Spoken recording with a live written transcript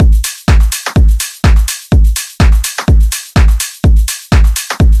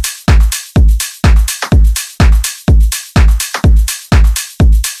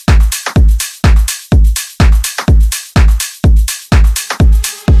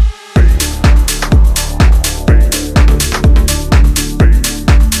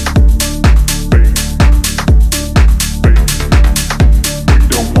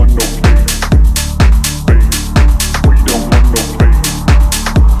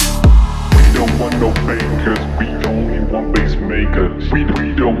want no fakers, we only want bass makers. We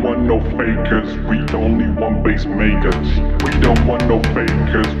don't want no fakers, we only want bass makers. We don't want no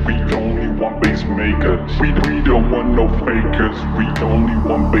fakers, we only want bass makers. We don't want no fakers, we only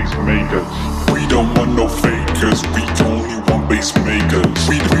want bass makers. We don't want no fakers, we only want bass makers.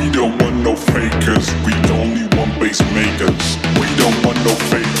 We don't want no fakers, we only want bass makers. We don't want no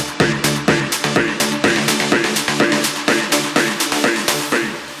fake, fake, fake, fake, fake, fake, fake, fake, fake, fake,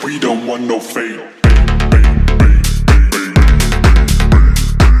 fake. We don't want no fake.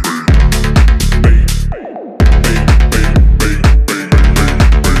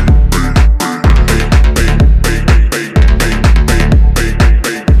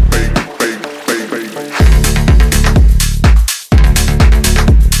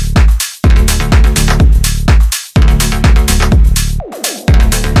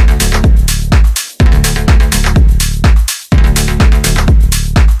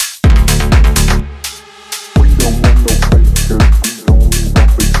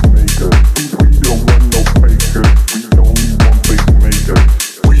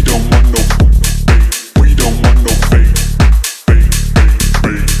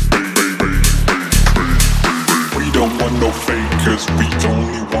 We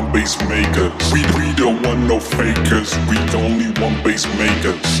only want bass makers. We don't want no fakers. We only want bass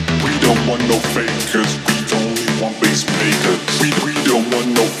makers. We don't want no fakers. We only want bass makers. We don't want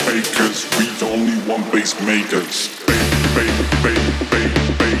no fakers. We only want bass makers.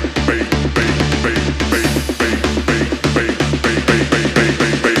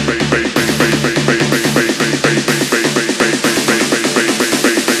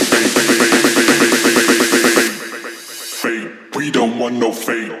 We don't want no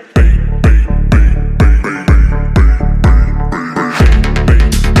fake.